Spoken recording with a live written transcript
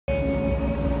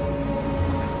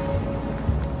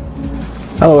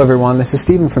Hello everyone, this is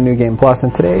Steven from New Game Plus,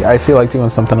 and today I feel like doing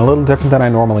something a little different than I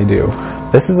normally do.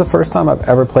 This is the first time I've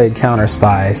ever played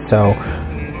CounterSpy, so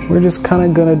we're just kind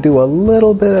of going to do a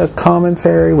little bit of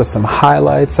commentary with some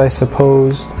highlights, I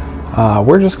suppose.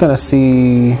 We're just going to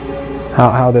see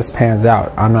how this pans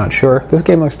out. I'm not sure. This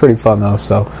game looks pretty fun though,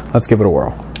 so let's give it a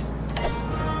whirl.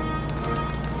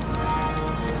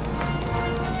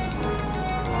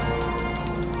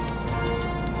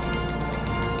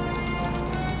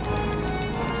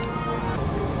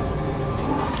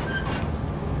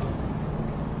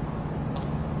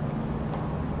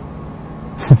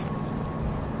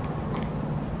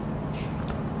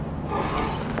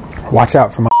 Watch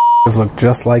out for my look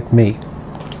just like me.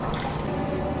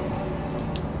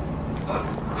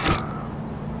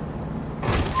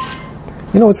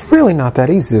 You know, it's really not that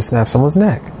easy to snap someone's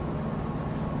neck.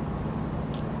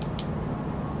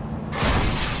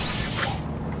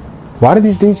 Why do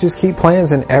these dudes just keep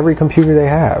plans in every computer they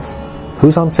have?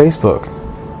 Who's on Facebook?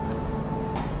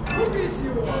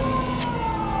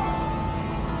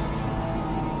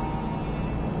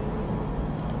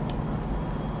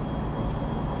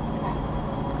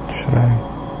 Should I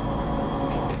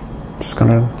just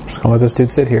gonna let this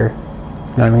dude sit here?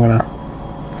 Not even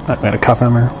gonna cuff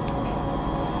him or.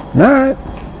 Alright.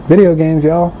 Video games,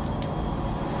 y'all.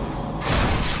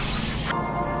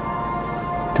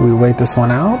 Do we wait this one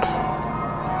out?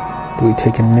 Do we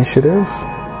take initiative?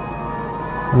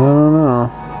 I don't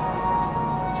know.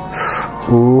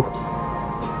 Ooh.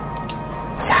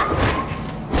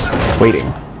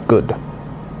 Waiting. Good.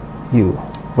 You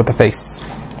with the face.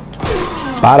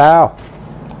 Bada!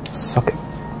 Suck it.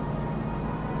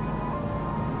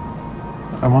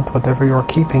 I want whatever you're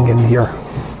keeping in here.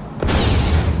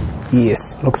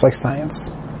 Yes, looks like science.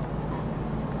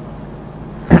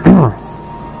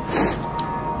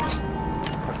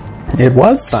 It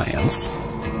was science.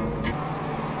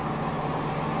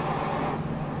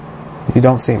 You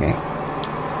don't see me. You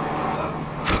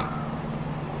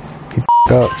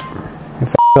f***ed up. You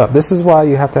f***ed up. This is why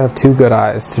you have to have two good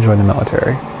eyes to join the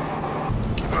military.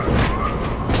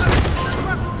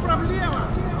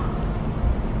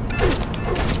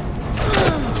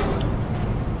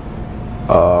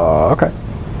 Okay.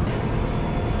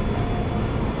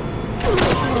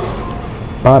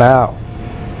 Bought out.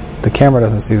 The camera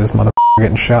doesn't see this motherfucker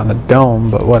getting shot in the dome,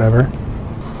 but whatever.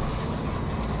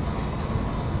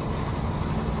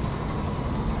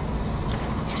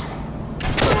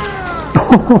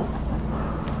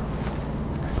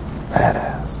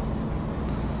 Badass.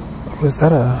 Oh, is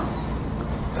that a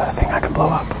thing I can blow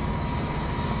up?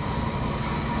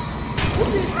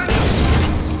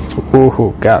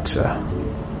 Ooh, gotcha.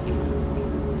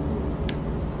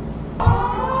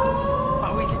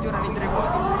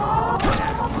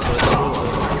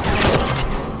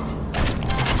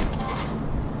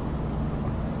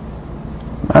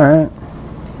 Alright.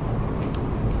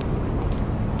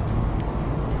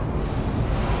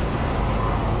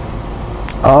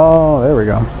 Oh, there we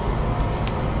go.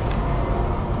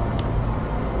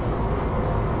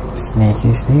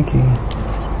 Sneaky, sneaky.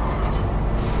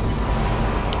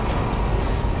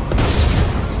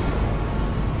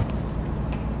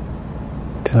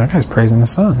 Dude, that guy's praising the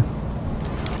sun.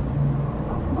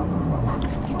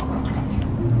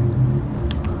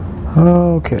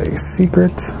 Okay,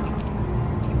 secret.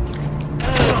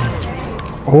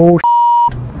 Oh,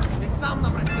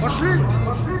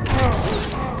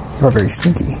 you are very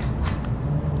stinky.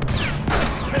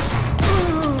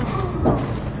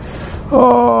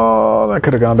 Oh, that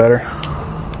could have gone better.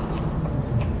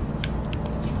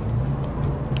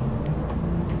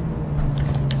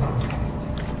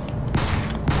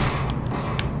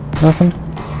 Nothing?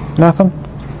 Nothing?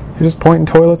 You're just pointing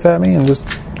toilets at me and just...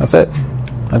 That's it.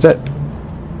 That's it.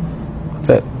 That's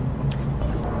it.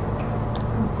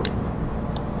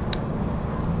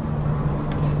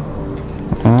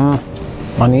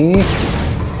 Money.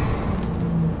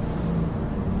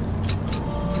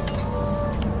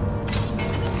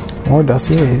 More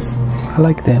dossiers. I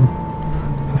like them.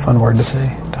 It's a fun word to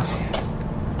say. Dossier.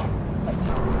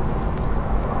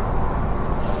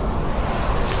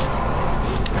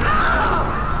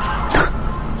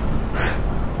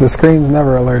 The screams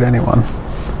never alert anyone.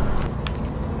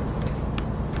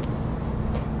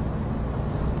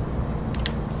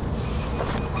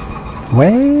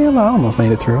 Well, I almost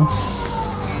made it through.